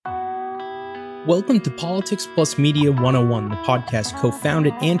Welcome to Politics Plus Media 101, the podcast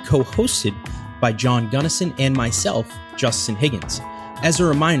co-founded and co-hosted by John Gunnison and myself, Justin Higgins. As a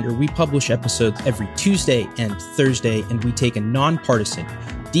reminder, we publish episodes every Tuesday and Thursday, and we take a nonpartisan,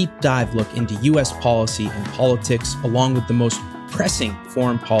 deep dive look into U.S. policy and politics, along with the most pressing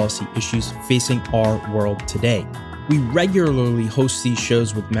foreign policy issues facing our world today. We regularly host these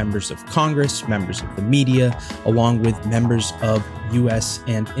shows with members of Congress, members of the media, along with members of U.S.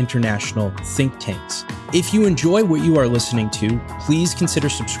 and international think tanks. If you enjoy what you are listening to, please consider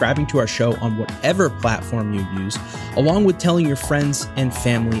subscribing to our show on whatever platform you use, along with telling your friends and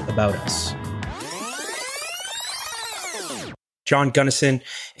family about us. John Gunnison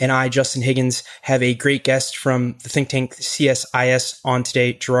and I, Justin Higgins, have a great guest from the think tank CSIS on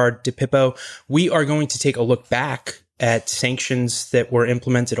today, Gerard DePippo. We are going to take a look back at sanctions that were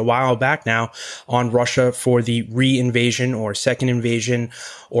implemented a while back now on Russia for the re-invasion or second invasion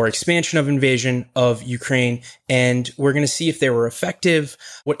or expansion of invasion of Ukraine. And we're going to see if they were effective,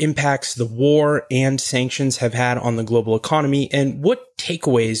 what impacts the war and sanctions have had on the global economy, and what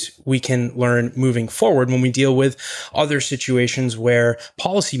takeaways we can learn moving forward when we deal with other situations where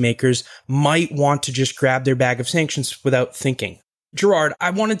policymakers might want to just grab their bag of sanctions without thinking. Gerard,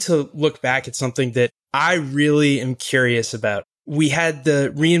 I wanted to look back at something that I really am curious about. We had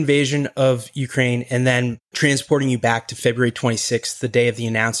the reinvasion of Ukraine and then transporting you back to February 26th, the day of the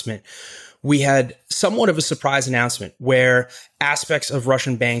announcement. We had somewhat of a surprise announcement where aspects of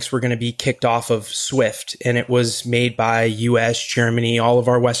Russian banks were going to be kicked off of SWIFT, and it was made by US, Germany, all of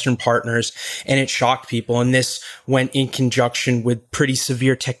our Western partners, and it shocked people. And this went in conjunction with pretty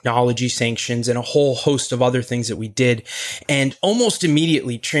severe technology sanctions and a whole host of other things that we did. And almost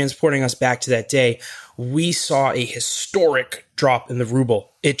immediately, transporting us back to that day, we saw a historic drop in the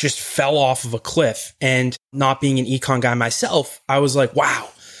ruble. It just fell off of a cliff. And not being an econ guy myself, I was like, wow,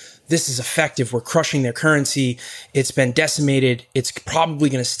 this is effective. We're crushing their currency. It's been decimated. It's probably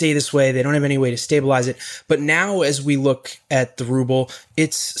going to stay this way. They don't have any way to stabilize it. But now as we look at the ruble,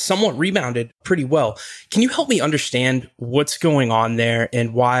 it's somewhat rebounded pretty well. Can you help me understand what's going on there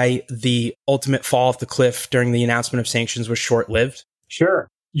and why the ultimate fall off the cliff during the announcement of sanctions was short-lived? Sure.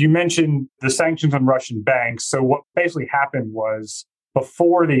 You mentioned the sanctions on Russian banks. So what basically happened was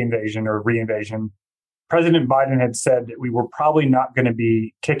before the invasion or reinvasion, President Biden had said that we were probably not going to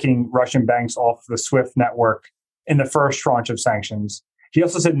be kicking Russian banks off the SWIFT network in the first tranche of sanctions. He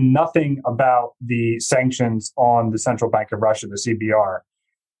also said nothing about the sanctions on the Central Bank of Russia, the CBR.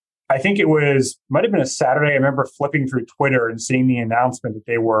 I think might have been a Saturday. I remember flipping through Twitter and seeing the announcement that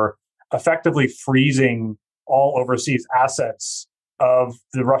they were effectively freezing all overseas assets of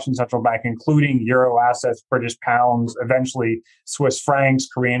the Russian central bank, including euro assets, British pounds, eventually Swiss francs,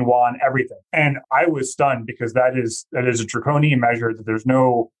 Korean won, everything. And I was stunned because that is a draconian measure that there's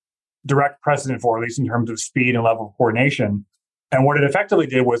no direct precedent for, at least in terms of speed and level of coordination. And what it effectively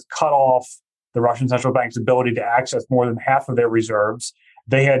did was cut off the Russian central bank's ability to access more than half of their reserves.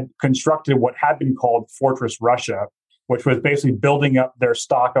 They had constructed what had been called Fortress Russia, which was basically building up their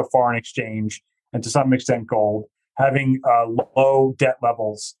stock of foreign exchange and to some extent gold, having low debt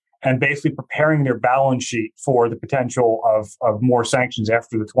levels, and basically preparing their balance sheet for the potential of more sanctions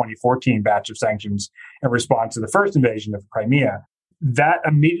after the 2014 batch of sanctions in response to the first invasion of Crimea. That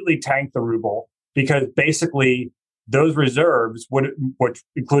immediately tanked the ruble because basically those reserves, which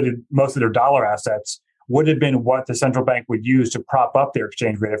included most of their dollar assets, would have been what the central bank would use to prop up their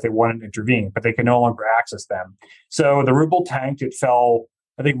exchange rate if they wanted to intervene, but they could no longer access them. So the ruble tanked. It fell,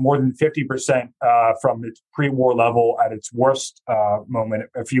 I think, more than 50% from its pre-war level at its worst moment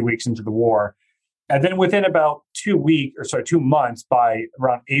a few weeks into the war. And then within about 2 months, by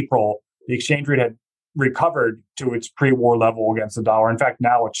around April, the exchange rate had recovered to its pre-war level against the dollar. In fact,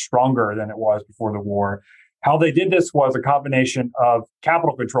 now it's stronger than it was before the war. How they did this was a combination of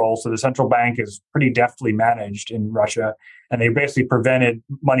capital control. So the central bank is pretty deftly managed in Russia, and they basically prevented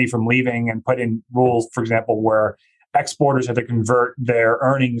money from leaving and put in rules, for example, where exporters had to convert their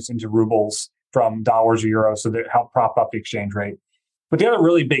earnings into rubles from dollars or euros, so that helped prop up the exchange rate. But the other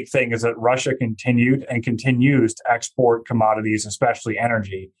really big thing is that Russia continued and continues to export commodities, especially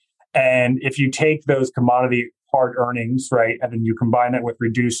energy. And if you take those commodity hard earnings, right, and then you combine that with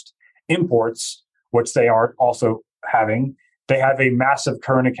reduced imports, which they are also having, they have a massive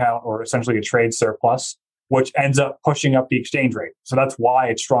current account, or essentially a trade surplus, which ends up pushing up the exchange rate. So that's why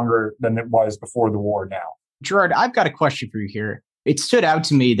it's stronger than it was before the war now. Gerard, I've got a question for you here. It stood out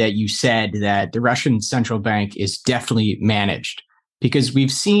to me that you said that the Russian central bank is deftly managed, because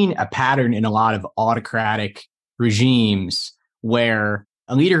we've seen a pattern in a lot of autocratic regimes where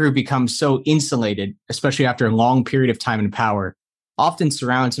a leader who becomes so insulated, especially after a long period of time in power, often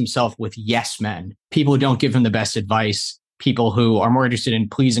surrounds himself with yes men, people who don't give him the best advice, people who are more interested in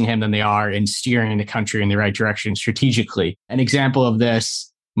pleasing him than they are in steering the country in the right direction strategically. An example of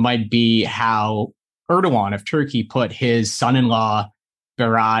this might be how Erdogan of Turkey put his son-in-law,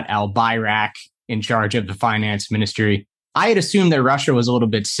 Berat al-Bayrak, in charge of the finance ministry. I had assumed that Russia was a little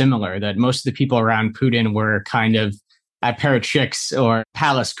bit similar, that most of the people around Putin were kind of apparatchiks or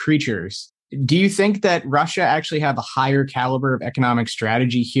palace creatures. Do you think that Russia actually have a higher caliber of economic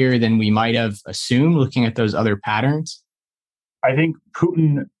strategy here than we might have assumed, looking at those other patterns? I think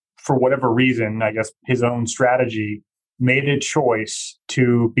Putin, for whatever reason, I guess his own strategy, made a choice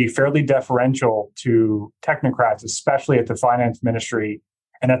to be fairly deferential to technocrats, especially at the finance ministry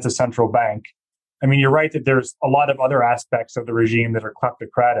and at the central bank. I mean, you're right that there's a lot of other aspects of the regime that are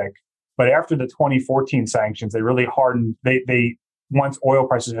kleptocratic, but after the 2014 sanctions, they really hardened. They once oil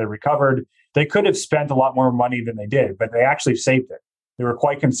prices had recovered, they could have spent a lot more money than they did, but they actually saved it. They were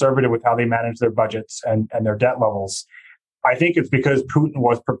quite conservative with how they managed their budgets and their debt levels. I think it's because Putin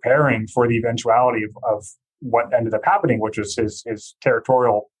was preparing for the eventuality of what ended up happening, which was his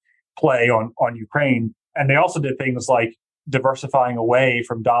territorial play on Ukraine. And they also did things like diversifying away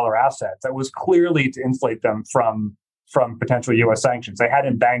from dollar assets. That was clearly to insulate them from potential U.S. sanctions. They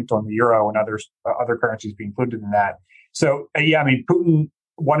hadn't banked on the euro and other currencies being included in that. So, yeah, I mean, Putin,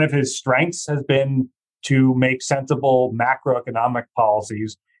 one of his strengths has been to make sensible macroeconomic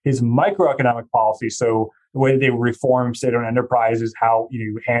policies. His microeconomic policies, so the way they reform state-owned enterprises, how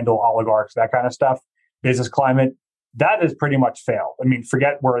you handle oligarchs, that kind of stuff, business climate, that has pretty much failed. I mean,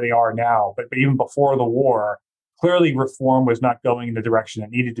 forget where they are now, but even before the war, clearly reform was not going in the direction it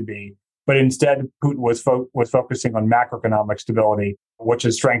needed to be. But instead, Putin was focusing on macroeconomic stability, which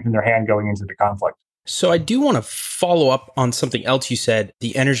has strengthened their hand going into the conflict. So I do want to follow up on something else you said.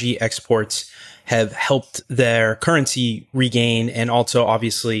 The energy exports have helped their currency regain and also,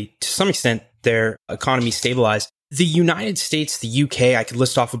 obviously, to some extent, their economy stabilize. The United States, the UK, I could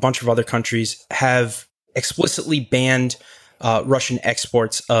list off a bunch of other countries, have explicitly banned Russian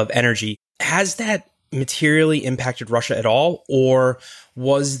exports of energy. Has that materially impacted Russia at all? Or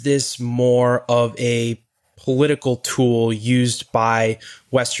was this more of a political tool used by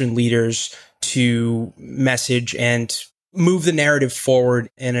Western leaders to message and move the narrative forward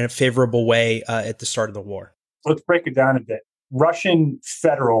in a favorable way at the start of the war? Let's break it down a bit. Russian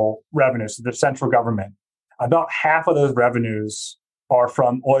federal revenues, so the central government, about half of those revenues are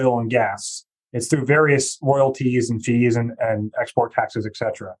from oil and gas. It's through various royalties and fees and export taxes, et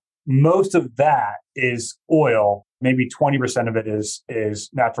cetera. Most of that is oil. Maybe 20% of it is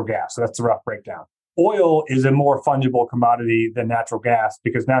natural gas. So that's the rough breakdown. Oil is a more fungible commodity than natural gas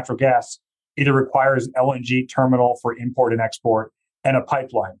because natural gas either requires an LNG terminal for import and export and a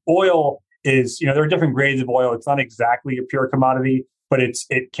pipeline. Oil is, there are different grades of oil. It's not exactly a pure commodity, but it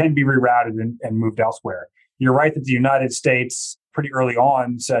can be rerouted and moved elsewhere. You're right that the United States pretty early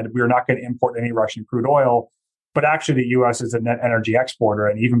on said we're not going to import any Russian crude oil, but actually the U.S. is a net energy exporter.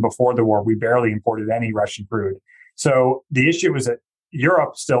 And even before the war, we barely imported any Russian crude. So the issue is that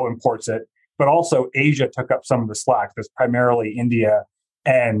Europe still imports it, but also Asia took up some of the slack. That's primarily India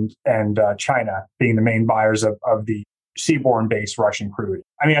and China being the main buyers of the seaborne-based Russian crude.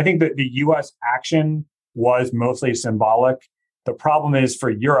 I mean, I think that the U.S. action was mostly symbolic. The problem is for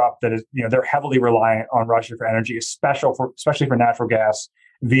Europe that is, they're heavily reliant on Russia for energy, especially for natural gas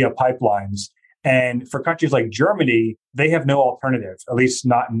via pipelines. And for countries like Germany, they have no alternative, at least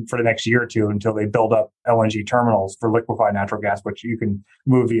not for the next year or two, until they build up LNG terminals for liquefied natural gas, which you can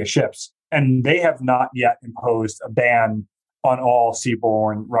move via ships. And they have not yet imposed a ban on all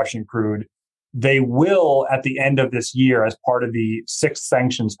seaborne Russian crude. They will at the end of this year as part of the sixth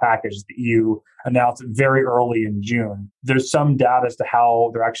sanctions package the EU announced very early in June. There's some doubt as to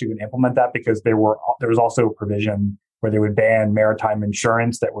how they're actually going to implement that because there was also a provision where they would ban maritime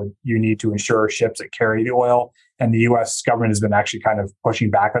insurance you need to insure ships that carry the oil. And the U.S. government has been actually kind of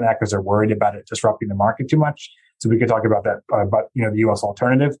pushing back on that because they're worried about it disrupting the market too much. So we could talk about that, but the U.S.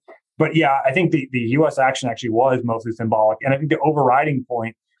 alternative. But yeah, I think the U.S. action actually was mostly symbolic. And I think the overriding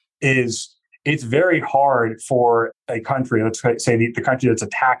point is it's very hard for a country, let's say the country that's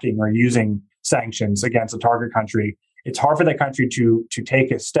attacking or using sanctions against a target country, it's hard for that country to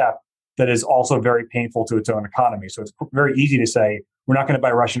take a step that is also very painful to its own economy. So it's very easy to say, we're not going to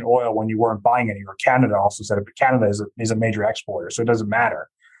buy Russian oil when you weren't buying any. Or Canada also said it, but Canada is a major exporter, so it doesn't matter.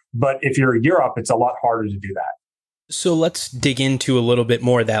 But if you're Europe, it's a lot harder to do that. So let's dig into a little bit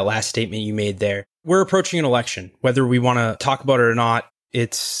more of that last statement you made there. We're approaching an election, whether we want to talk about it or not.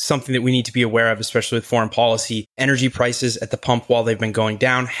 It's something that we need to be aware of, especially with foreign policy. Energy prices at the pump, while they've been going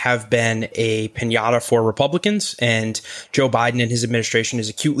down, have been a pinata for Republicans, and Joe Biden and his administration is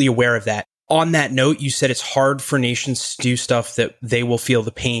acutely aware of that. On that note, you said it's hard for nations to do stuff that they will feel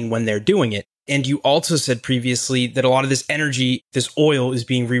the pain when they're doing it. And you also said previously that a lot of this energy, this oil, is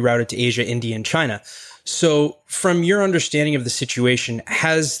being rerouted to Asia, India, and China. So from your understanding of the situation,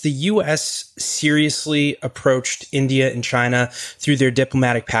 has the U.S. seriously approached India and China through their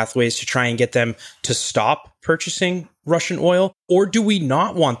diplomatic pathways to try and get them to stop purchasing Russian oil? Or do we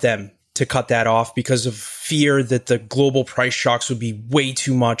not want them to cut that off because of fear that the global price shocks would be way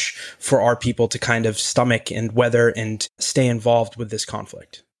too much for our people to kind of stomach and weather and stay involved with this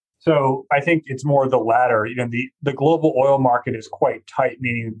conflict? So I think it's more the latter. The global oil market is quite tight,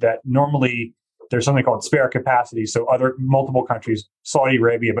 meaning that normally there's something called spare capacity. So multiple countries, Saudi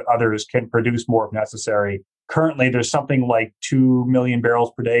Arabia, but others can produce more if necessary. Currently, there's something like 2 million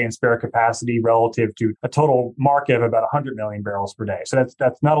barrels per day in spare capacity relative to a total market of about 100 million barrels per day. So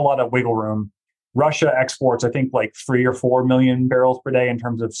that's not a lot of wiggle room. Russia exports, I think, like 3 or 4 million barrels per day in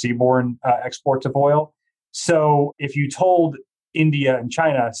terms of seaborne exports of oil. So if you told India and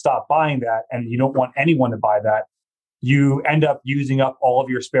China stop buying that, and you don't want anyone to buy that, you end up using up all of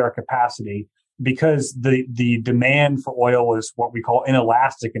your spare capacity, because the demand for oil is what we call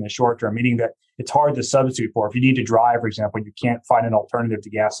inelastic in the short term, meaning that it's hard to substitute for. If you need to drive, for example, you can't find an alternative to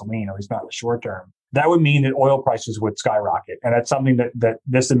gasoline, at least not in the short term. That would mean that oil prices would skyrocket. And that's something that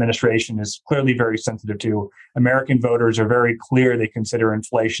this administration is clearly very sensitive to. American voters are very clear they consider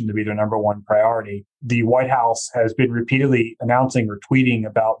inflation to be their number one priority. The White House has been repeatedly announcing or tweeting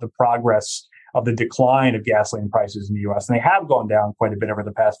about the progress of the decline of gasoline prices in the U.S. And they have gone down quite a bit over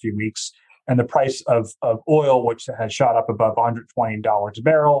the past few weeks. And the price of oil, which has shot up above $120 a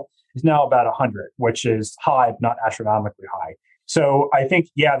barrel, is now about $100, which is high, not astronomically high. So I think,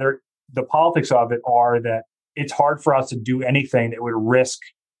 the politics of it are that it's hard for us to do anything that would risk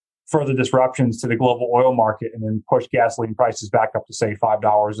further disruptions to the global oil market and then push gasoline prices back up to, say,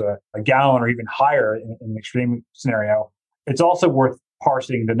 $5 a gallon or even higher in an extreme scenario. It's also worth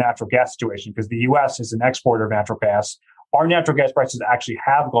parsing the natural gas situation, because the U.S. is an exporter of natural gas. Our natural gas prices actually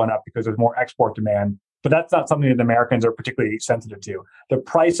have gone up because there's more export demand, but that's not something that Americans are particularly sensitive to. The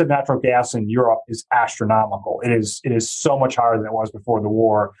price of natural gas in Europe is astronomical. It is so much higher than it was before the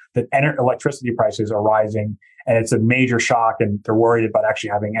war, that electricity prices are rising, and it's a major shock, and they're worried about actually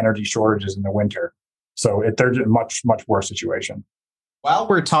having energy shortages in the winter. So they're in a much, much worse situation. While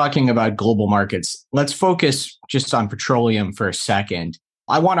we're talking about global markets, let's focus just on petroleum for a second.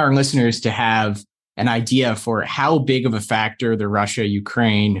 I want our listeners to have an idea for how big of a factor the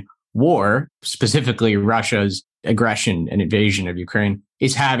Russia-Ukraine war, specifically Russia's aggression and invasion of Ukraine,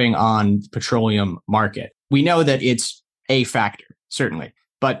 is having on the petroleum market. We know that it's a factor, certainly,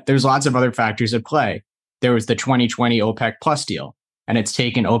 but there's lots of other factors at play. There was the 2020 OPEC Plus deal, and it's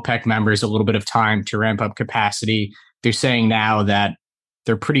taken OPEC members a little bit of time to ramp up capacity. They're saying now that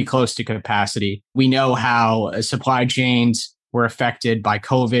they're pretty close to capacity. We know how supply chains were affected by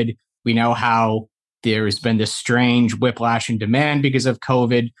COVID. We know how there's been this strange whiplash in demand because of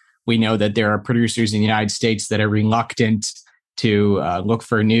COVID. We know that there are producers in the United States that are reluctant to look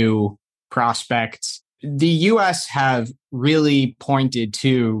for new prospects. The U.S. have really pointed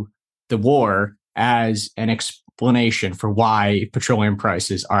to the war as an explanation for why petroleum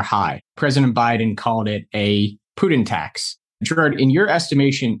prices are high. President Biden called it a Putin tax. Gerard, in your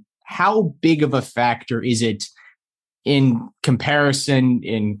estimation, how big of a factor is it in comparison,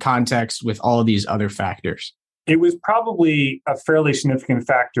 in context with all of these other factors? It was probably a fairly significant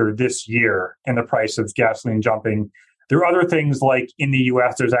factor this year in the price of gasoline jumping. There are other things, like in the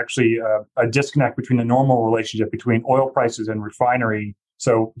U.S., there's actually a disconnect between the normal relationship between oil prices and refinery.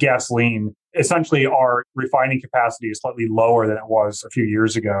 So gasoline, essentially our refining capacity is slightly lower than it was a few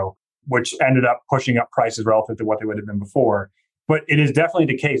years ago, which ended up pushing up prices relative to what they would have been before. But it is definitely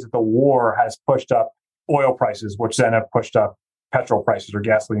the case that the war has pushed up oil prices, which then have pushed up petrol prices or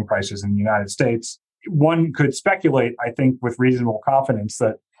gasoline prices in the United States. One could speculate, I think, with reasonable confidence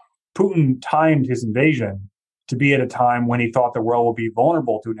that Putin timed his invasion to be at a time when he thought the world would be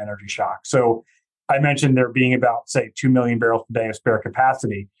vulnerable to an energy shock. So I mentioned there being about, say, 2 million barrels per day of spare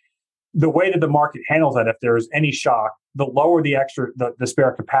capacity. The way that the market handles that, if there is any shock, the lower the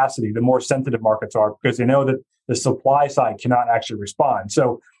spare capacity, the more sensitive markets are, because they know that the supply side cannot actually respond.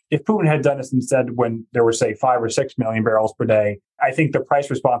 So if Putin had done this instead when there were, say, 5 or 6 million barrels per day, I think the price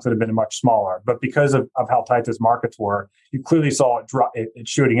response would have been much smaller. But because of how tight those markets were, you clearly saw it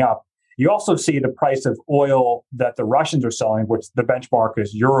shooting up. You also see the price of oil that the Russians are selling, which the benchmark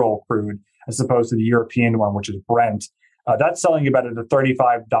is Ural crude, as opposed to the European one, which is Brent. That's selling about at a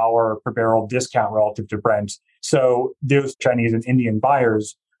 $35 per barrel discount relative to Brent. So those Chinese and Indian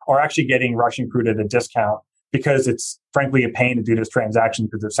buyers are actually getting Russian crude at a discount because it's frankly a pain to do this transaction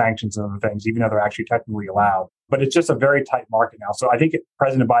because of sanctions and other things, even though they're actually technically allowed. But it's just a very tight market now. So I think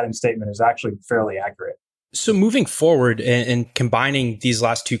President Biden's statement is actually fairly accurate. So moving forward and combining these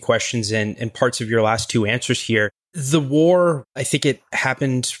last two questions and parts of your last two answers here, the war, I think it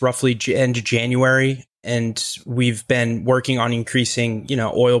happened roughly end of January. And we've been working on increasing,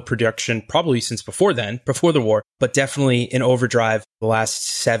 oil production probably since before then, before the war, but definitely in overdrive the last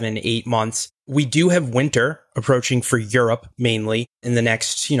 7-8 months. We do have winter approaching for Europe mainly in the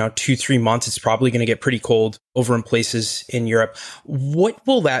next, 2-3 months. It's probably going to get pretty cold over in places in Europe. What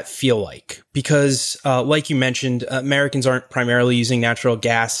will that feel like? Because like you mentioned, Americans aren't primarily using natural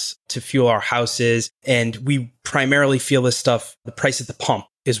gas to fuel our houses. And we primarily feel this stuff, the price at the pump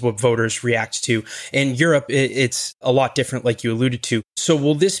is what voters react to. In Europe, it's a lot different, like you alluded to. So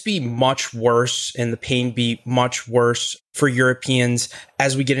will this be much worse and the pain be much worse for Europeans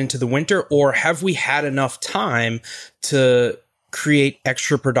as we get into the winter? Or have we had enough time to create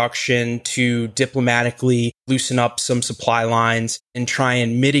extra production to diplomatically loosen up some supply lines and try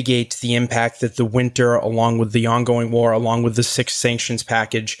and mitigate the impact that the winter, along with the ongoing war, along with the 6th sanctions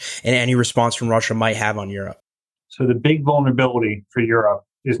package and any response from Russia might have on Europe? So the big vulnerability for Europe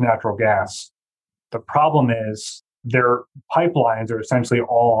is natural gas. The problem is their pipelines are essentially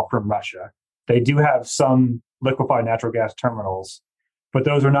all from Russia. They do have some liquefied natural gas terminals, but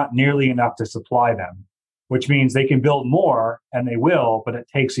those are not nearly enough to supply them, which means they can build more, and they will, but it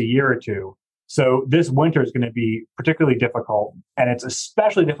takes a year or two. So this winter is going to be particularly difficult, and it's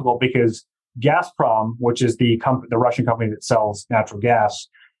especially difficult because Gazprom, which is the Russian company that sells natural gas,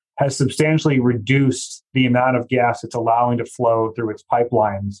 has substantially reduced the amount of gas it's allowing to flow through its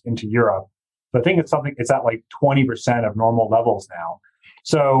pipelines into Europe. So I think it's at like 20% of normal levels now.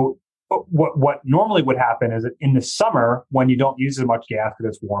 So what normally would happen is that in the summer, when you don't use as much gas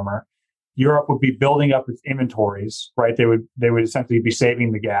because it's warmer, Europe would be building up its inventories, right? They would essentially be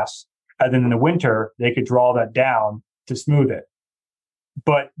saving the gas. And then in the winter, they could draw that down to smooth it.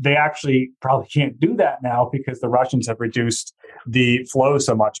 But they actually probably can't do that now because the Russians have reduced the flow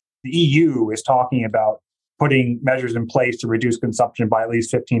so much. The EU is talking about putting measures in place to reduce consumption by at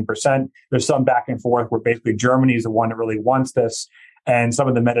least 15%. There's some back and forth where basically Germany is the one that really wants this. And some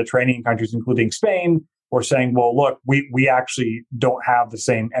of the Mediterranean countries, including Spain, were saying, well, look, we actually don't have the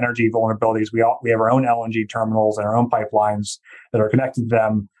same energy vulnerabilities. We have our own LNG terminals and our own pipelines that are connected to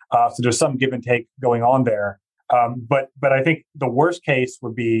them. So there's some give and take going on there. But I think the worst case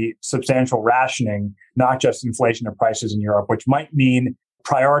would be substantial rationing, not just inflation of prices in Europe, which might mean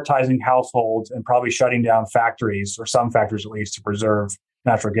prioritizing households and probably shutting down factories, or some factories at least, to preserve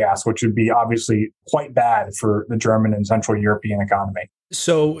natural gas, which would be obviously quite bad for the German and Central European economy.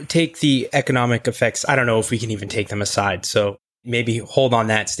 So take the economic effects. I don't know if we can even take them aside. So maybe hold on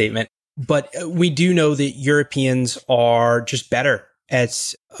that statement. But we do know that Europeans are just better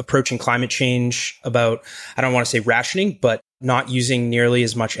at approaching climate change about, I don't want to say rationing, but not using nearly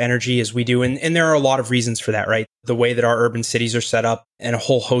as much energy as we do. And there are a lot of reasons for that, right? The way that our urban cities are set up and a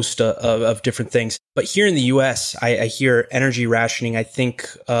whole host of different things. But here in the US, I hear energy rationing. I think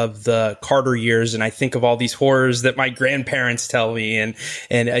of the Carter years, and I think of all these horrors that my grandparents tell me and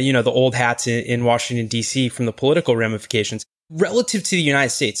the old hats in Washington, D.C. from the political ramifications. Relative to the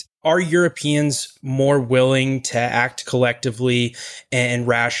United States, are Europeans more willing to act collectively and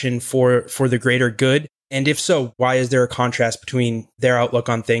ration for the greater good? And if so, why is there a contrast between their outlook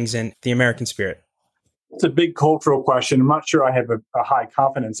on things and the American spirit? It's a big cultural question. I'm not sure I have a high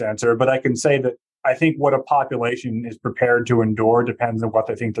confidence answer, but I can say that I think what a population is prepared to endure depends on what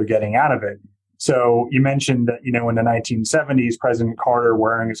they think they're getting out of it. So you mentioned that, in the 1970s, President Carter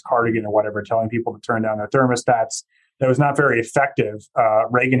wearing his cardigan or whatever, telling people to turn down their thermostats. That was not very effective.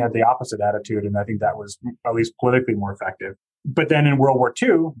 Reagan had the opposite attitude, and I think that was at least politically more effective. But then in World War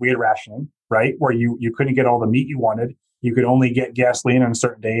II, we had rationing, right? Where you couldn't get all the meat you wanted. You could only get gasoline on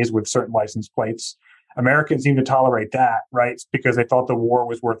certain days with certain license plates. Americans seemed to tolerate that, right? Because they thought the war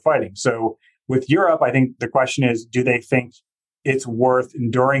was worth fighting. So with Europe, I think the question is, do they think it's worth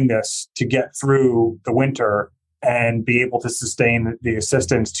enduring this to get through the winter and be able to sustain the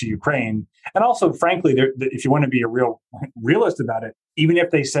assistance to Ukraine? And also, frankly, if you want to be a real realist about it, even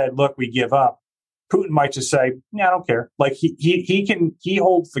if they said, look, we give up, Putin might just say, yeah, I don't care. Like he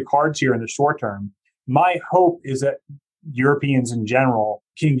holds the cards here in the short term. My hope is that Europeans in general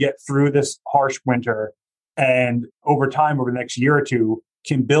can get through this harsh winter and over time, over the next year or two,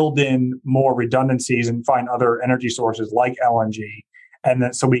 can build in more redundancies and find other energy sources like LNG And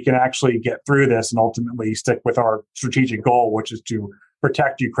then so we can actually get through this and ultimately stick with our strategic goal, which is to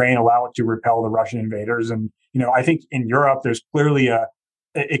protect Ukraine, allow it to repel the Russian invaders. And, I think in Europe, there's clearly a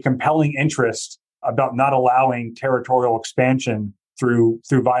compelling interest about not allowing territorial expansion through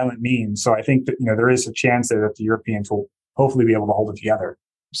violent means. So I think that, there is a chance there that the Europeans will hopefully be able to hold it together.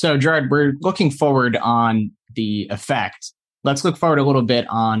 So, Gerard, we're looking forward on the effect. Let's look forward a little bit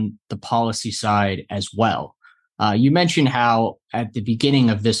on the policy side as well. You mentioned how at the beginning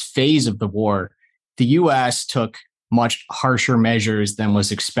of this phase of the war, the U.S. took much harsher measures than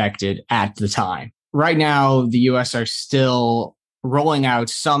was expected at the time. Right now, the U.S. are still rolling out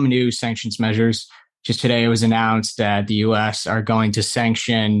some new sanctions measures. Just today, it was announced that the U.S. are going to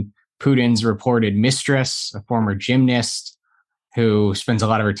sanction Putin's reported mistress, a former gymnast who spends a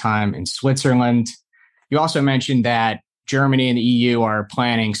lot of her time in Switzerland. You also mentioned that Germany and the EU are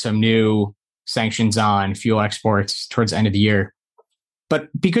planning some new sanctions on fuel exports towards the end of the year. But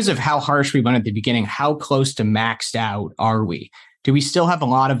because of how harsh we went at the beginning, how close to maxed out are we? Do we still have a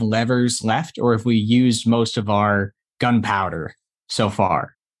lot of levers left, or have we used most of our gunpowder so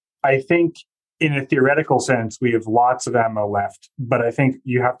far? I think in a theoretical sense, we have lots of ammo left. But I think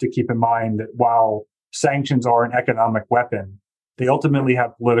you have to keep in mind that while sanctions are an economic weapon, they ultimately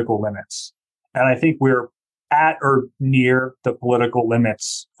have political limits. And I think we're at or near the political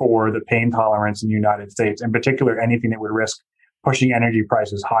limits for the pain tolerance in the United States, in particular, anything that would risk pushing energy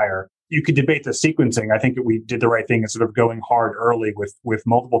prices higher. You could debate the sequencing. I think that we did the right thing in sort of going hard early with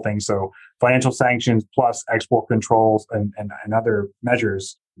multiple things. So financial sanctions plus export controls and other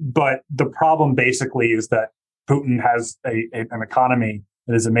measures. But the problem basically is that Putin has an economy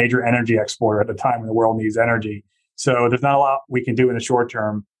that is a major energy exporter at a time when the world needs energy. So there's not a lot we can do in the short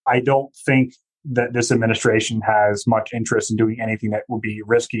term. I don't think that this administration has much interest in doing anything that would be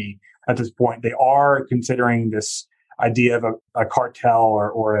risky at this point. They are considering this idea of a cartel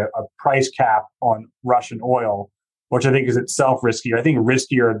or a price cap on Russian oil, which I think is itself riskier. I think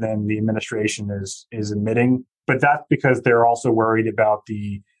riskier than the administration is admitting. But that's because they're also worried about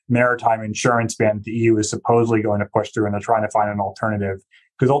the maritime insurance ban that the EU is supposedly going to push through, and they're trying to find an alternative.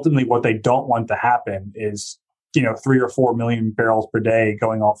 Because ultimately what they don't want to happen is, 3 or 4 million barrels per day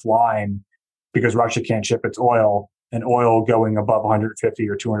going offline because Russia can't ship its oil, and oil going above $150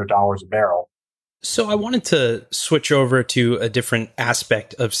 or $200 a barrel. So I wanted to switch over to a different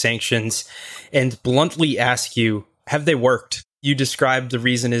aspect of sanctions and bluntly ask you, have they worked? You described the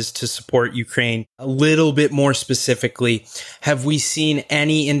reason is to support Ukraine. A little bit more specifically, have we seen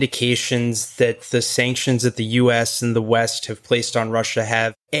any indications that the sanctions that the US and the West have placed on Russia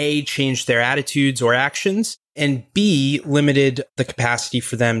have A, changed their attitudes or actions, and B, limited the capacity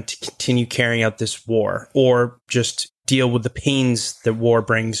for them to continue carrying out this war, or just deal with the pains that war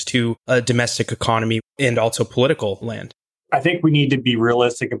brings to a domestic economy and also political land? I think we need to be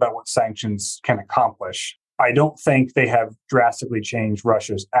realistic about what sanctions can accomplish. I don't think they have drastically changed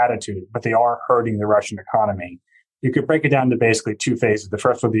Russia's attitude, but they are hurting the Russian economy. You could break it down to basically two phases. The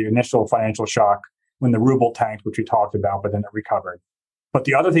first was the initial financial shock when the ruble tanked, which we talked about, but then it recovered. But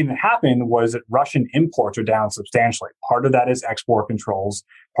the other thing that happened was that Russian imports are down substantially. Part of that is export controls.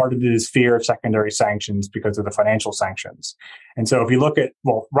 Part of it is fear of secondary sanctions because of the financial sanctions. And so if you look at,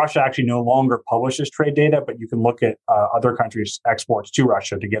 Russia actually no longer publishes trade data, but you can look at other countries' exports to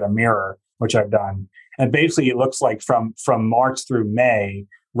Russia to get a mirror, which I've done. And basically it looks like from March through May,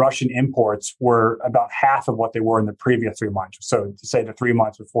 Russian imports were about half of what they were in the previous 3 months. So to say the 3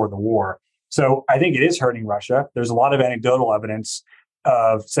 months before the war. So I think it is hurting Russia. There's a lot of anecdotal evidence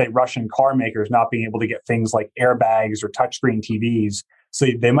of, say, Russian car makers not being able to get things like airbags or touchscreen TVs. So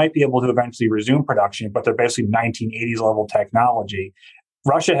they might be able to eventually resume production, but they're basically 1980s level technology.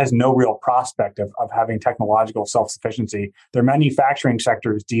 Russia has no real prospect of having technological self-sufficiency. Their manufacturing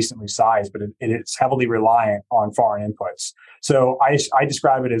sector is decently sized, but it's heavily reliant on foreign inputs. So I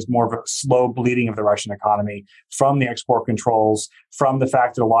describe it as more of a slow bleeding of the Russian economy from the export controls, from the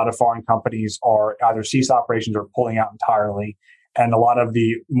fact that a lot of foreign companies are either cease operations or pulling out entirely. And a lot of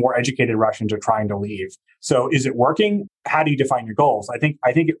the more educated Russians are trying to leave. So is it working? How do you define your goals? I think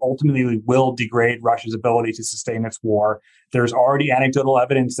it ultimately will degrade Russia's ability to sustain its war. There's already anecdotal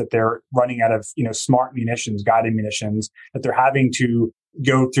evidence that they're running out of, smart munitions, guided munitions, that they're having to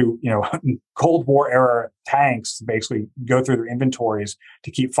go through, Cold War era tanks to basically go through their inventories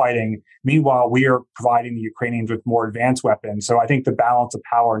to keep fighting. Meanwhile, we are providing the Ukrainians with more advanced weapons. So I think the balance of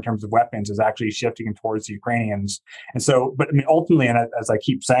power in terms of weapons is actually shifting towards the Ukrainians. And so, but ultimately, and as I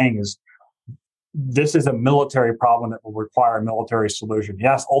keep saying, is this is a military problem that will require a military solution.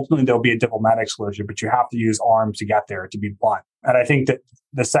 Yes, ultimately there'll be a diplomatic solution, but you have to use arms to get there, to be blunt. And I think that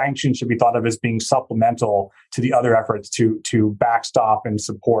the sanctions should be thought of as being supplemental to the other efforts to backstop and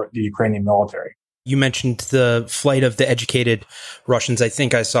support the Ukrainian military. You mentioned the flight of the educated Russians. I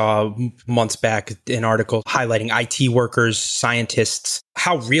think I saw months back an article highlighting IT workers, scientists.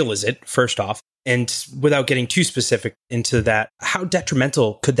 How real is it, first off? And without getting too specific into that, how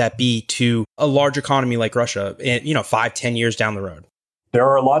detrimental could that be to a large economy like Russia, 5-10 years down the road? There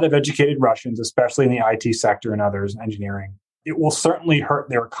are a lot of educated Russians, especially in the IT sector and others, engineering. It will certainly hurt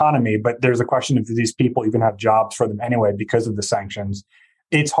their economy, but there's a question of do these people even have jobs for them anyway because of the sanctions.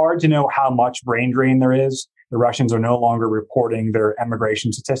 It's hard to know how much brain drain there is. The Russians are no longer reporting their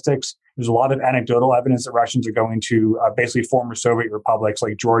emigration statistics. There's a lot of anecdotal evidence that Russians are going to basically former Soviet republics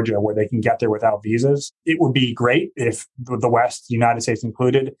like Georgia, where they can get there without visas. It would be great if the West, the United States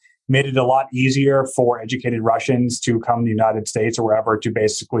included, made it a lot easier for educated Russians to come to the United States or wherever to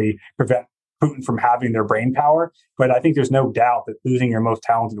basically prevent Putin from having their brain power. But I think there's no doubt that losing your most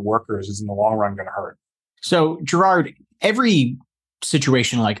talented workers is in the long run going to hurt. So, Gerard, every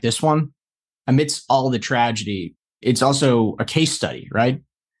situation like this one, amidst all the tragedy, it's also a case study, right?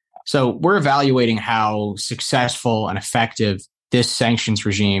 So we're evaluating how successful and effective this sanctions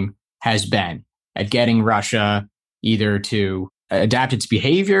regime has been at getting Russia either to adapt its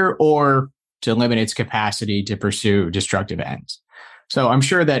behavior or to limit its capacity to pursue destructive ends. So I'm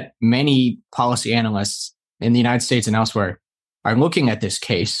sure that many policy analysts in the United States and elsewhere are looking at this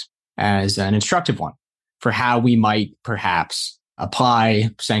case as an instructive one for how we might perhaps apply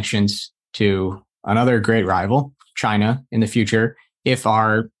sanctions to another great rival, China, in the future, if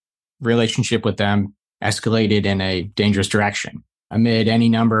our relationship with them escalated in a dangerous direction amid any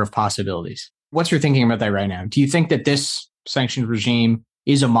number of possibilities. What's your thinking about that right now? Do you think that this sanctions regime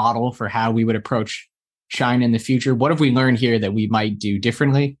is a model for how we would approach China in the future? What have we learned here that we might do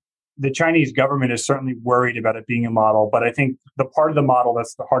differently? The Chinese government is certainly worried about it being a model, but I think the part of the model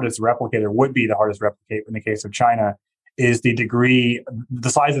that's the hardest to replicate, or would be the hardest to replicate in the case of China, is the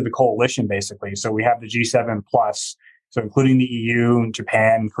size of the coalition, basically. So we have the G7 plus, so including the EU,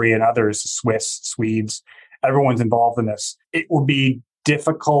 Japan, Korea, and others, Swedes, everyone's involved in this. It will be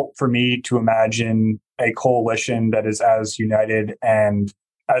difficult for me to imagine a coalition that is as united and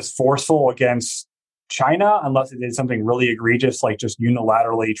as forceful against China, unless it did something really egregious, like just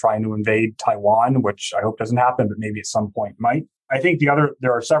unilaterally trying to invade Taiwan, which I hope doesn't happen, but maybe at some point might. I think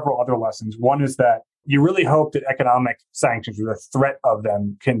there are several other lessons. One is that you really hope that economic sanctions or the threat of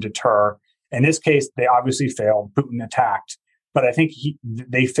them can deter. In this case, they obviously failed. Putin attacked. But I think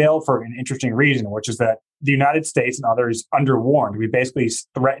they failed for an interesting reason, which is that the United States and others underwarned. We basically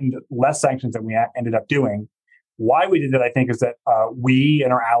threatened less sanctions than we ended up doing. Why we did that, I think, is that we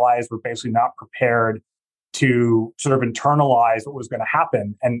and our allies were basically not prepared to sort of internalize what was going to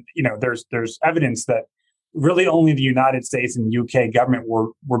happen. And, there's evidence that really only the United States and UK government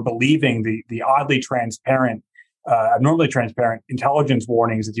were believing the oddly transparent, abnormally transparent intelligence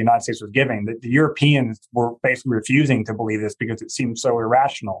warnings that the United States was giving. The Europeans were basically refusing to believe this because it seemed so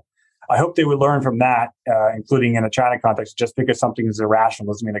irrational. I hope they would learn from that, including in a China context. Just because something is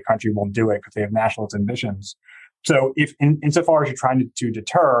irrational doesn't mean a country won't do it because they have nationalist ambitions. So if insofar as you're trying to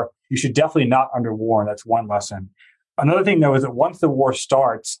deter, you should definitely not underwarn. That's one lesson. Another thing, though, is that once the war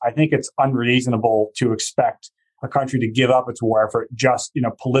starts, I think it's unreasonable to expect a country to give up its war effort just,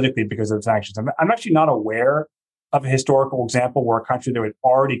 politically because of sanctions. I'm actually not aware of a historical example where a country that had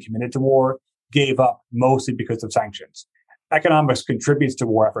already committed to war gave up mostly because of sanctions. Economics contributes to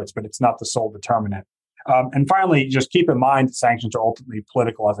war efforts, but it's not the sole determinant. And finally, just keep in mind that sanctions are ultimately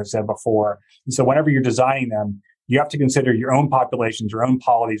political, as I said before. And so whenever you're designing them, you have to consider your own populations, your own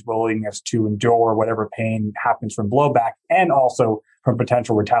polity's willingness to endure whatever pain happens from blowback and also from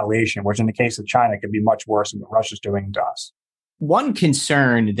potential retaliation, which in the case of China could be much worse than what Russia's doing to us. One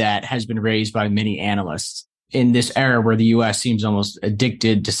concern that has been raised by many analysts in this era where the U.S. seems almost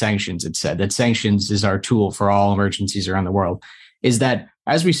addicted to sanctions, it said that sanctions is our tool for all emergencies around the world, is that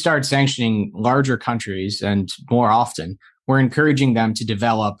as we start sanctioning larger countries and more often, we're encouraging them to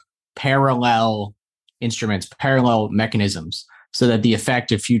develop parallel instruments, parallel mechanisms, so that the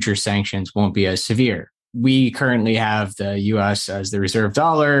effect of future sanctions won't be as severe. We currently have the US as the reserve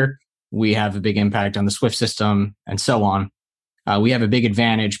dollar. We have a big impact on the SWIFT system and so on. We have a big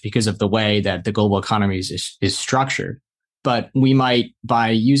advantage because of the way that the global economy is structured. But we might,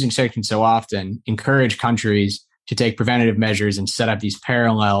 by using sanctions so often, encourage countries to take preventative measures and set up these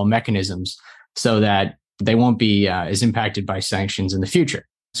parallel mechanisms so that they won't be as impacted by sanctions in the future.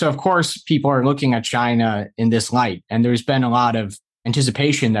 So, of course, people are looking at China in this light, and there's been a lot of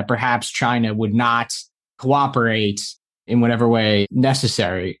anticipation that perhaps China would not cooperate in whatever way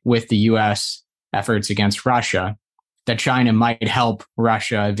necessary with the U.S. efforts against Russia. that China might help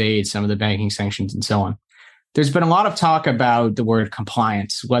Russia evade some of the banking sanctions and so on. There's been a lot of talk about the word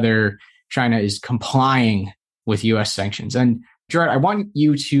compliance, whether China is complying with US sanctions. And Gerard, I want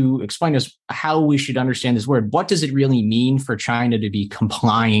you to explain to us how we should understand this word. What does it really mean for China to be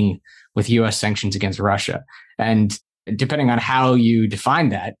complying with US sanctions against Russia? And depending on how you define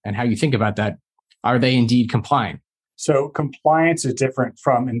that and how you think about that, are they indeed complying? So compliance is different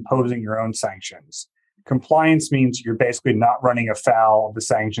from imposing your own sanctions. Compliance means you're basically not running afoul of the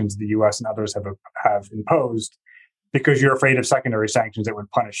sanctions the U.S. and others have imposed because you're afraid of secondary sanctions that would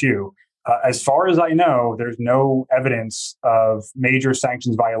punish you. As far as I know, there's no evidence of major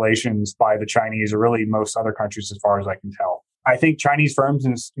sanctions violations by the Chinese or really most other countries as far as I can tell. I think Chinese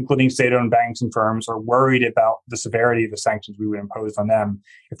firms, including state-owned banks and firms, are worried about the severity of the sanctions we would impose on them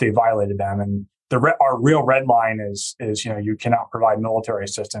if they violated them. And our real red line is you cannot provide military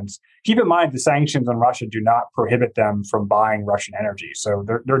assistance. Keep in mind, the sanctions on Russia do not prohibit them from buying Russian energy. So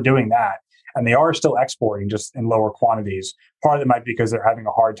they're doing that. And they are still exporting, just in lower quantities. Part of it might be because they're having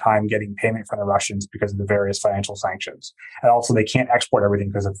a hard time getting payment from the Russians because of the various financial sanctions. And also they can't export everything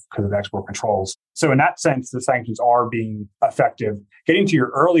because of export controls. So in that sense, the sanctions are being effective. Getting to your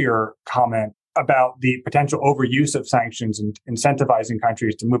earlier comment about the potential overuse of sanctions and incentivizing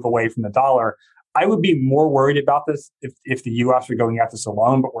countries to move away from the dollar, I would be more worried about this if the U.S. were going at this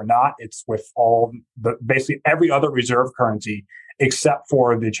alone, but we're not. It's with basically every other reserve currency except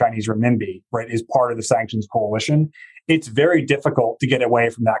for the Chinese renminbi, right, is part of the sanctions coalition. It's very difficult to get away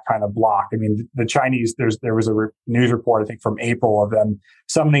from that kind of block. I mean, the Chinese, there was a news report, I think, from April of them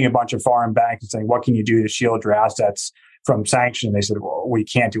summoning a bunch of foreign banks and saying, what can you do to shield your assets from sanction? They said, well, we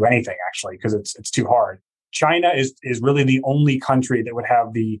can't do anything, actually, because it's too hard. China is really the only country that would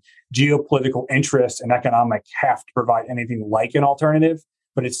have the geopolitical interest and economic heft to provide anything like an alternative,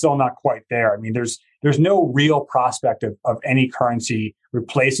 but it's still not quite there. I mean, there's no real prospect of any currency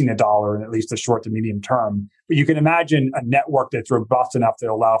replacing the dollar in at least the short to medium term. But you can imagine a network that's robust enough to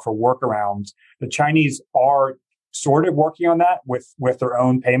allow for workarounds. The Chinese are sort of working on that with their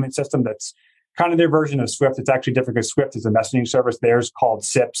own payment system that's kind of their version of SWIFT. It's actually different because SWIFT is a messaging service. Theirs, called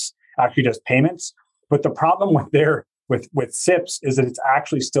SIPS, actually does payments. But the problem with SIPS is that it's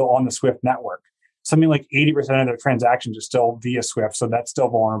actually still on the SWIFT network. Something like 80% of their transactions are still via SWIFT, so that's still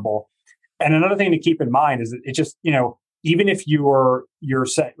vulnerable. And another thing to keep in mind is that it just, even if you're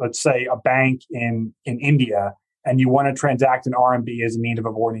let's say a bank in India and you want to transact in RMB as a means of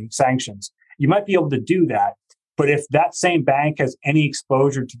avoiding sanctions, you might be able to do that. But if that same bank has any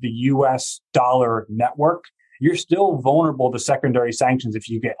exposure to the US dollar network, you're still vulnerable to secondary sanctions if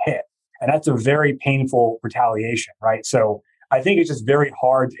you get hit. And that's a very painful retaliation, right? So I think it's just very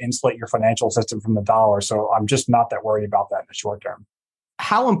hard to insulate your financial system from the dollar. So I'm just not that worried about that in the short term.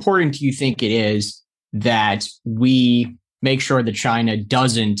 How important do you think it is that we make sure that China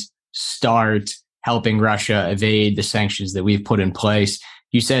doesn't start helping Russia evade the sanctions that we've put in place?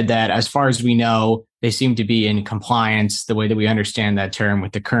 You said that as far as we know, they seem to be in compliance, the way that we understand that term,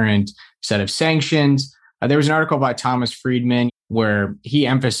 with the current set of sanctions. There was an article by Thomas Friedman where he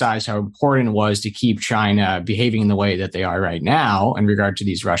emphasized how important it was to keep China behaving in the way that they are right now in regard to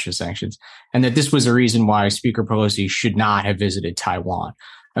these Russia sanctions, and that this was a reason why Speaker Pelosi should not have visited Taiwan.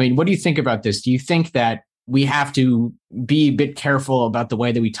 I mean, what do you think about this? Do you think that we have to be a bit careful about the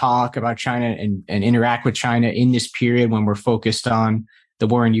way that we talk about China and interact with China in this period when we're focused on the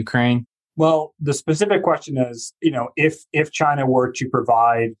war in Ukraine? Well, the specific question is, if China were to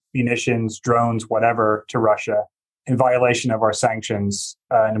provide munitions, drones, whatever to Russia in violation of our sanctions,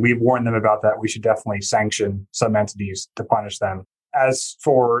 and we've warned them about that, we should definitely sanction some entities to punish them. As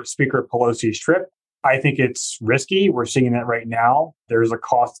for Speaker Pelosi's trip, I think it's risky. We're seeing that right now. There's a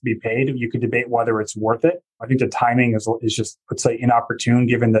cost to be paid. You could debate whether it's worth it. I think the timing is just, let's say, inopportune,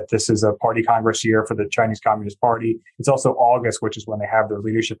 given that this is a party Congress year for the Chinese Communist Party. It's also August, which is when they have their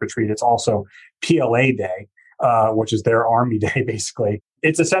leadership retreat. It's also PLA Day, which is their army day, basically.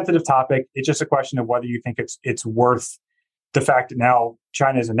 It's a sensitive topic. It's just a question of whether you think it's worth the fact that now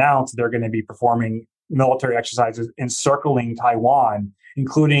China has announced they're going to be performing military exercises encircling Taiwan,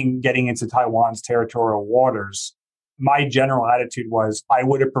 including getting into Taiwan's territorial waters. My general attitude was I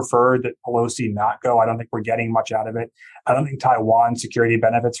would have preferred that Pelosi not go. I don't think we're getting much out of it. I don't think Taiwan security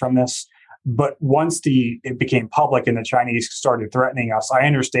benefits from this. But once it became public and the Chinese started threatening us, I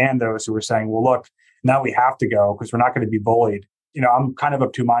understand those who were saying, well, look, now we have to go because we're not going to be bullied. I'm kind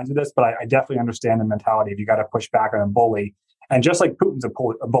of two minds of this, but I definitely understand the mentality of you got to push back on a bully. And just like Putin's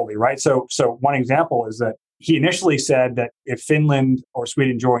a bully, right? So one example is that he initially said that if Finland or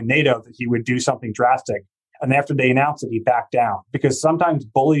Sweden joined NATO, that he would do something drastic. And after they announced it, he backed down because sometimes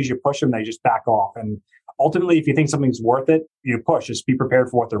bullies, you push them, they just back off. And ultimately, if you think something's worth it, you push. Just be prepared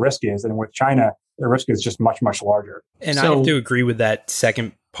for what the risk is. And with China, the risk is just much, much larger. And I have to agree with that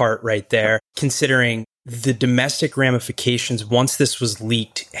second part right there, considering the domestic ramifications. Once this was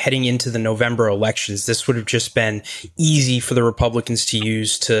leaked heading into the November elections, this would have just been easy for the Republicans to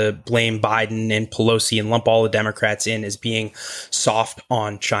use to blame Biden and Pelosi and lump all the Democrats in as being soft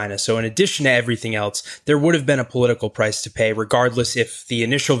on China. So in addition to everything else, there would have been a political price to pay, regardless if the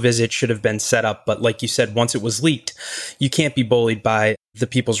initial visit should have been set up. But like you said, once it was leaked, you can't be bullied by the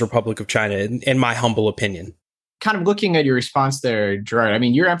People's Republic of China, in my humble opinion. Kind of looking at your response there, Gerard, I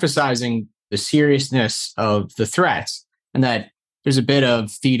mean, you're emphasizing the seriousness of the threats and that there's a bit of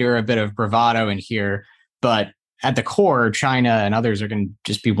theater, a bit of bravado in here. But at the core, China and others are going to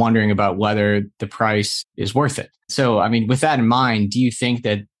just be wondering about whether the price is worth it. So, I mean, with that in mind, do you think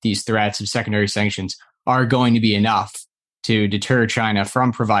that these threats of secondary sanctions are going to be enough to deter China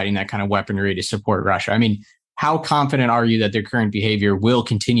from providing that kind of weaponry to support Russia? I mean, how confident are you that their current behavior will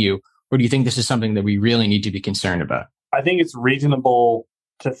continue? Or do you think this is something that we really need to be concerned about? I think it's reasonable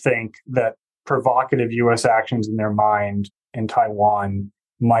to think that provocative U.S. actions in their mind in Taiwan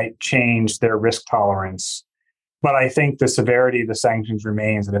might change their risk tolerance. But I think the severity of the sanctions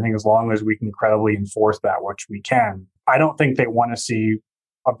remains. And I think as long as we can credibly enforce that, which we can, I don't think they want to see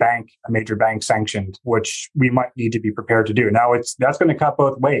a major bank sanctioned, which we might need to be prepared to do. Now, that's going to cut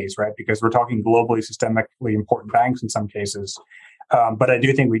both ways, right? Because we're talking globally systemically important banks in some cases. But I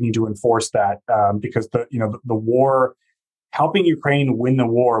do think we need to enforce that because the war, helping Ukraine win the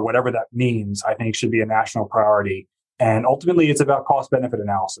war, whatever that means, I think should be a national priority. And ultimately, it's about cost-benefit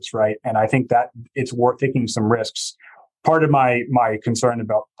analysis, right? And I think that it's worth taking some risks. Part of my concern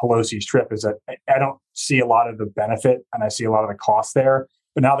about Pelosi's trip is that I don't see a lot of the benefit and I see a lot of the cost there.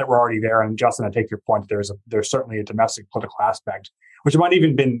 But now that we're already there, and Justin, I take your point, there's certainly a domestic political aspect, which might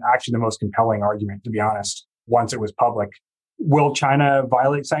even been actually the most compelling argument, to be honest, once it was public. Will China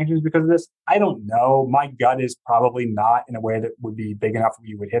violate sanctions because of this? I don't know. My gut is probably not in a way that would be big enough that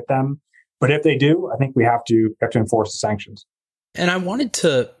you would hit them. But if they do, I think we have to enforce the sanctions. And I wanted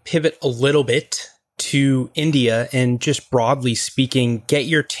to pivot a little bit to India and just broadly speaking, get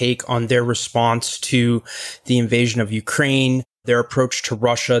your take on their response to the invasion of Ukraine, their approach to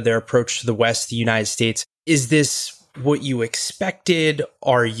Russia, their approach to the West, the United States. Is this what you expected?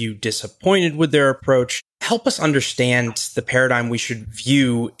 Are you disappointed with their approach? Help us understand the paradigm we should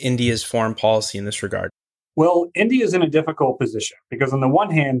view India's foreign policy in this regard. Well, India is in a difficult position because on the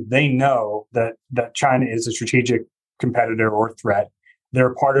one hand, they know that China is a strategic competitor or threat.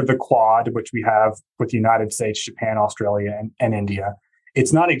 They're part of the Quad, which we have with the United States, Japan, Australia, and India.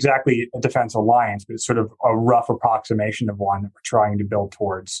 It's not exactly a defense alliance, but it's sort of a rough approximation of one that we're trying to build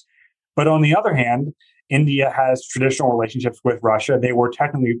towards. But on the other hand, India has traditional relationships with Russia. They were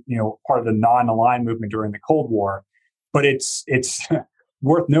technically, part of the non-aligned movement during the Cold War. But it's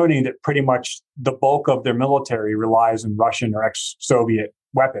worth noting that pretty much the bulk of their military relies on Russian or ex-Soviet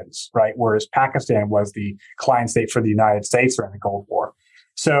weapons, right? Whereas Pakistan was the client state for the United States during the Cold War.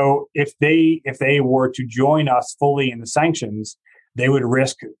 So if they were to join us fully in the sanctions, they would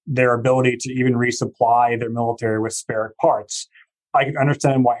risk their ability to even resupply their military with spare parts. I can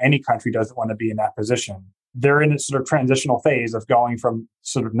understand why any country doesn't want to be in that position. They're in this sort of transitional phase of going from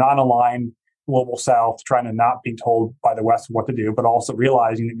sort of non-aligned global South, trying to not be told by the West what to do, but also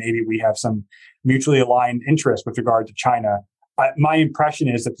realizing that maybe we have some mutually aligned interests with regard to China. My impression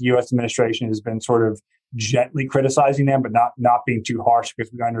is that the U.S. administration has been sort of gently criticizing them, but not being too harsh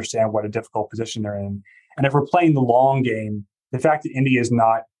because we understand what a difficult position they're in. And if we're playing the long game, the fact that India is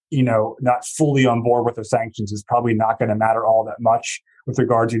not fully on board with the sanctions is probably not going to matter all that much with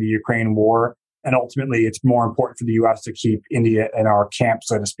regard to the Ukraine war. And ultimately, it's more important for the U.S. to keep India in our camp,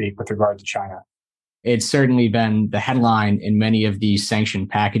 so to speak, with regard to China. It's certainly been the headline in many of these sanction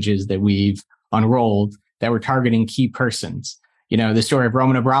packages that we've unrolled that were targeting key persons. The story of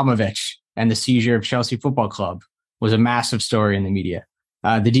Roman Abramovich and the seizure of Chelsea Football Club was a massive story in the media.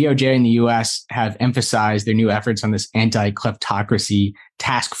 The DOJ in the U.S. have emphasized their new efforts on this anti-kleptocracy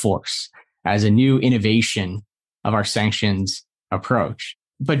task force as a new innovation of our sanctions approach.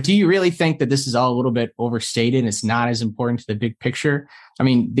 But do you really think that this is all a little bit overstated and it's not as important to the big picture? I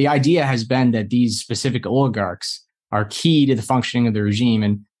mean, the idea has been that these specific oligarchs are key to the functioning of the regime,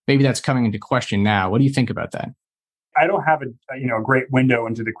 and maybe that's coming into question now. What do you think about that? I don't have a great window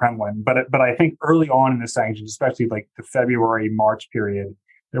into the Kremlin, but I think early on in the sanctions, especially like the February-March period,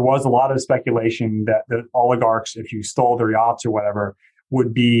 there was a lot of speculation that the oligarchs, if you stole their yachts or whatever,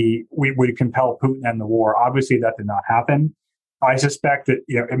 would compel Putin to end the war. Obviously, that did not happen. I suspect that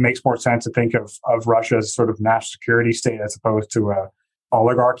it makes more sense to think of Russia as sort of national security state as opposed to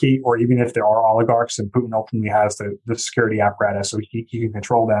oligarchy, or even if there are oligarchs and Putin ultimately has the security apparatus so he can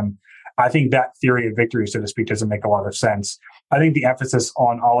control them. I think that theory of victory, so to speak, doesn't make a lot of sense. I think the emphasis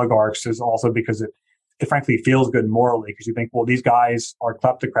on oligarchs is also because it frankly feels good morally, because you think, well, these guys are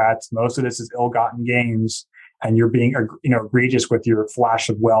kleptocrats. Most of this is ill-gotten gains, and you're being egregious with your flash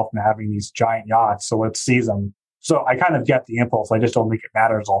of wealth and having these giant yachts. So let's seize them. So I kind of get the impulse. I just don't think it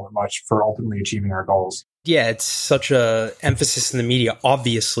matters all that much for ultimately achieving our goals. Yeah, it's such a emphasis in the media,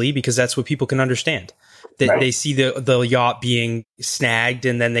 obviously, because that's what people can understand. They see the yacht being snagged,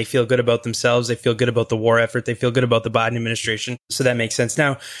 and then they feel good about themselves. They feel good about the war effort. They feel good about the Biden administration. So that makes sense.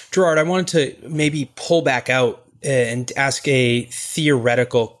 Now, Gerard, I wanted to maybe pull back out and ask a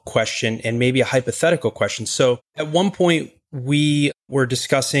theoretical question and maybe a hypothetical question. So at one point, we were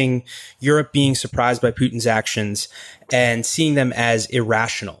discussing Europe being surprised by Putin's actions and seeing them as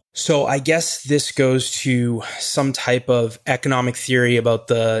irrational. So I guess this goes to some type of economic theory about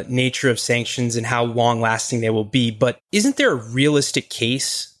the nature of sanctions and how long lasting they will be. But isn't there a realistic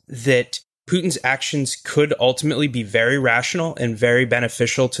case that Putin's actions could ultimately be very rational and very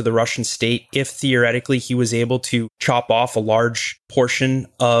beneficial to the Russian state if theoretically he was able to chop off a large portion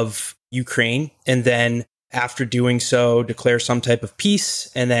of Ukraine and then after doing so, declare some type of peace.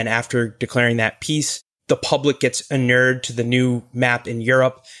 And then after declaring that peace, the public gets inured to the new map in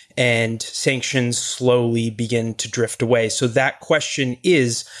Europe and sanctions slowly begin to drift away. So that question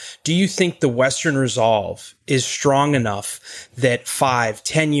is, do you think the Western resolve is strong enough that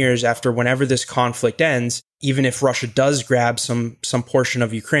 5-10 years after whenever this conflict ends, even if Russia does grab some portion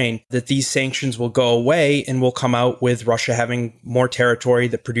of Ukraine, that these sanctions will go away and will come out with Russia having more territory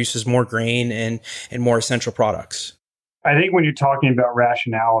that produces more grain and more essential products? I think when you're talking about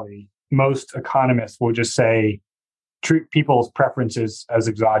rationality, most economists will just say, treat people's preferences as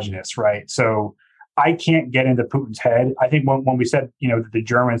exogenous, right? So I can't get into Putin's head. I think when we said, that the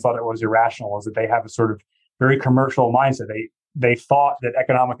Germans thought it was irrational, is that they have a sort of very commercial mindset. They thought that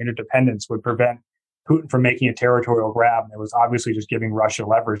economic interdependence would prevent Putin from making a territorial grab, and it was obviously just giving Russia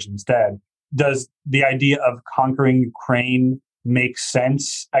leverage instead. Does the idea of conquering Ukraine make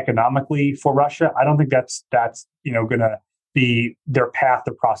sense economically for Russia? I don't think that's going to be their path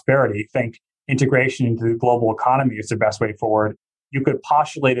to prosperity. I think integration into the global economy is the best way forward. You could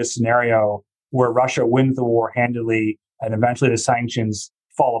postulate a scenario where Russia wins the war handily and eventually the sanctions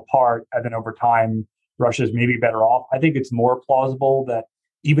fall apart, and then over time Russia's maybe better off. I think it's more plausible that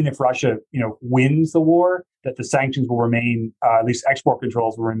even if Russia, wins the war, that the sanctions will remain, at least export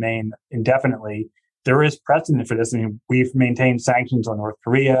controls will remain indefinitely. There is precedent for this. I mean, we've maintained sanctions on North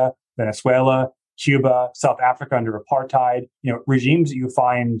Korea, Venezuela, Cuba, South Africa under apartheid. Regimes that you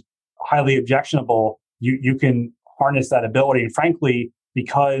find highly objectionable, you can harness that ability. And frankly,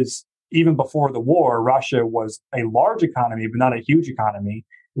 because even before the war, Russia was a large economy, but not a huge economy.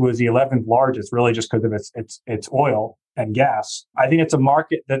 It was the 11th largest, really just because of its oil and gas. I think it's a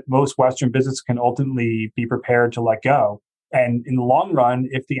market that most Western business can ultimately be prepared to let go. And in the long run,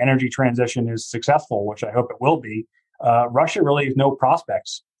 if the energy transition is successful, which I hope it will be, Russia really has no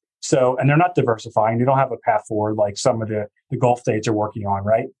prospects. So, and they're not diversifying. They don't have a path forward like some of the Gulf states are working on,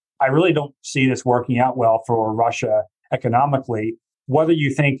 right? I really don't see this working out well for Russia economically. Whether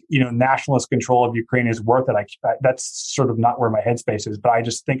you think, nationalist control of Ukraine is worth it, that's sort of not where my headspace is. But I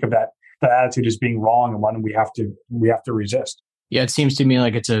just think of that attitude as being wrong and one we have to resist. Yeah, it seems to me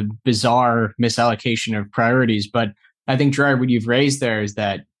like it's a bizarre misallocation of priorities. But I think, Gerard, what you've raised there is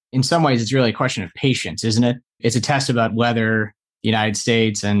that in some ways it's really a question of patience, isn't it? It's a test about whether the United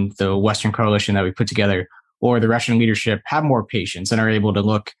States and the Western coalition that we put together or the Russian leadership have more patience and are able to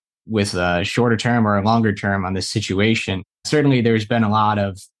look with a shorter term or a longer term on this situation. Certainly, there's been a lot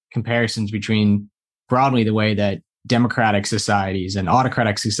of comparisons between broadly the way that democratic societies and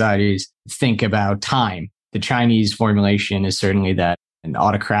autocratic societies think about time. The Chinese formulation is certainly that in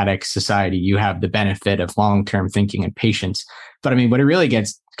autocratic society, you have the benefit of long-term thinking and patience. But I mean, what it really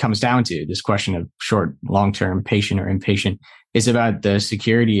comes down to, this question of short, long-term, patient or impatient, is about the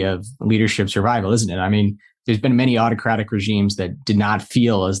security of leadership survival, isn't it? I mean, there's been many autocratic regimes that did not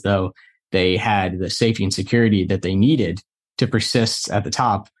feel as though they had the safety and security that they needed to persist at the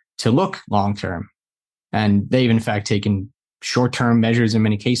top to look long-term. And they've, in fact, taken short-term measures in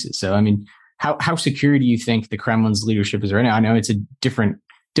many cases. So, I mean, how secure do you think the Kremlin's leadership is right now? I know it's a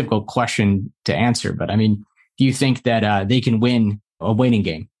difficult question to answer, but I mean, do you think that they can win a waiting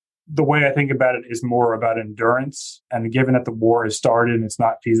game? The way I think about it is more about endurance. And given that the war has started and it's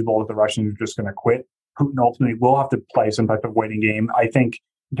not feasible that the Russians are just going to quit, Putin ultimately will have to play some type of waiting game. I think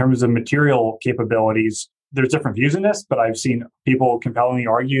in terms of material capabilities, there's different views in this, but I've seen people compellingly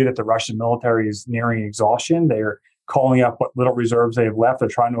argue that the Russian military is nearing exhaustion. They're calling up what little reserves they have left. They're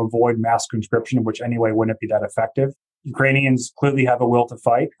trying to avoid mass conscription, which anyway wouldn't be that effective. Ukrainians clearly have a will to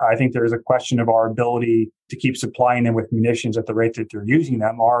fight. I think there is a question of our ability to keep supplying them with munitions at the rate that they're using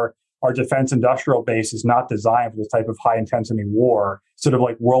them. Our defense industrial base is not designed for this type of high intensity war, sort of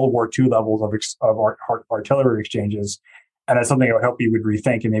like World War II levels of artillery exchanges. And that's something I would hope you would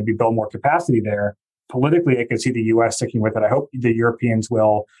rethink and maybe build more capacity there. Politically, I can see the U.S. sticking with it. I hope the Europeans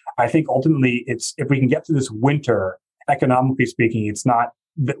will. I think ultimately, if we can get through this winter, economically speaking, it's not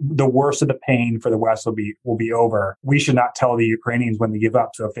the worst of the pain for the West will be over. We should not tell the Ukrainians when they give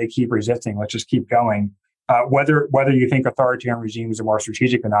up. So if they keep resisting, let's just keep going. Whether you think authoritarian regimes are more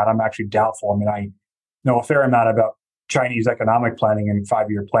strategic or not, I'm actually doubtful. I mean, I know a fair amount about Chinese economic planning and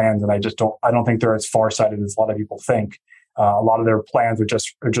 5-year plans, and I don't think they're as farsighted as a lot of people think. A lot of their plans are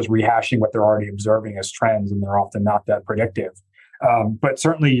just rehashing what they're already observing as trends, and they're often not that predictive. But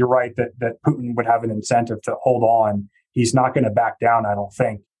certainly, you're right that Putin would have an incentive to hold on. He's not going to back down, I don't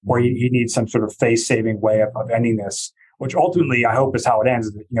think, or he needs some sort of face-saving way of ending this, which ultimately I hope is how it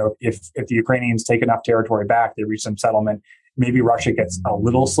ends. If the Ukrainians take enough territory back, they reach some settlement, maybe Russia gets a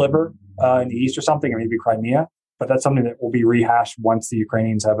little sliver in the east or something, or maybe Crimea. But that's something that will be rehashed once the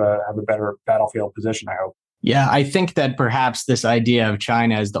Ukrainians have a better battlefield position, I hope. Yeah, I think that perhaps this idea of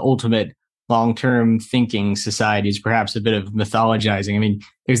China as the ultimate long-term thinking society is perhaps a bit of mythologizing. I mean,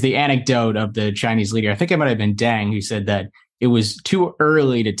 there's the anecdote of the Chinese leader, I think it might have been Deng, who said that it was too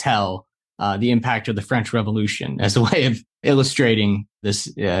early to tell the impact of the French Revolution as a way of illustrating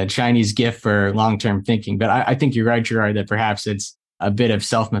this Chinese gift for long-term thinking. But I think you're right, Gerard, that perhaps it's a bit of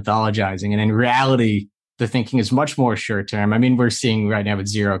self-mythologizing. And in reality, the thinking is much more short-term. I mean, we're seeing right now with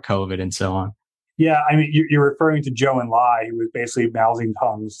zero COVID and so on. Yeah, I mean, you're referring to Zhou Enlai, who was basically Mao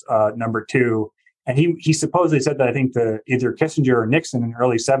Zedong's number two. And he supposedly said that, I think, to either Kissinger or Nixon in the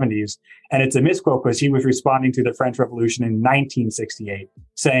early 70s. And it's a misquote because he was responding to the French Revolution in 1968,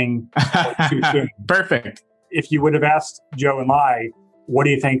 saying, too soon. Perfect. If you would have asked Zhou Enlai, what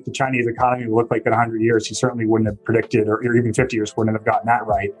do you think the Chinese economy will look like in 100 years? He certainly wouldn't have predicted, or even 50 years wouldn't have gotten that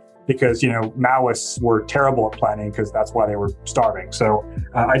right. Because, Maoists were terrible at planning because that's why they were starving. So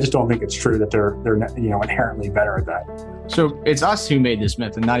I just don't think it's true that they're inherently better at that. So it's us who made this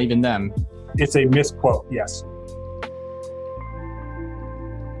myth and not even them. It's a misquote, yes.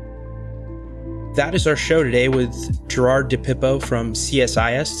 That is our show today with Gerard DePippo from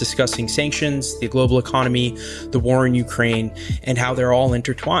CSIS discussing sanctions, the global economy, the war in Ukraine, and how they're all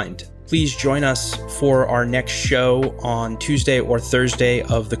intertwined. Please join us for our next show on Tuesday or Thursday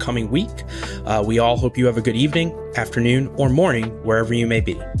of the coming week. We all hope you have a good evening, afternoon, or morning, wherever you may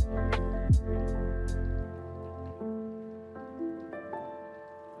be.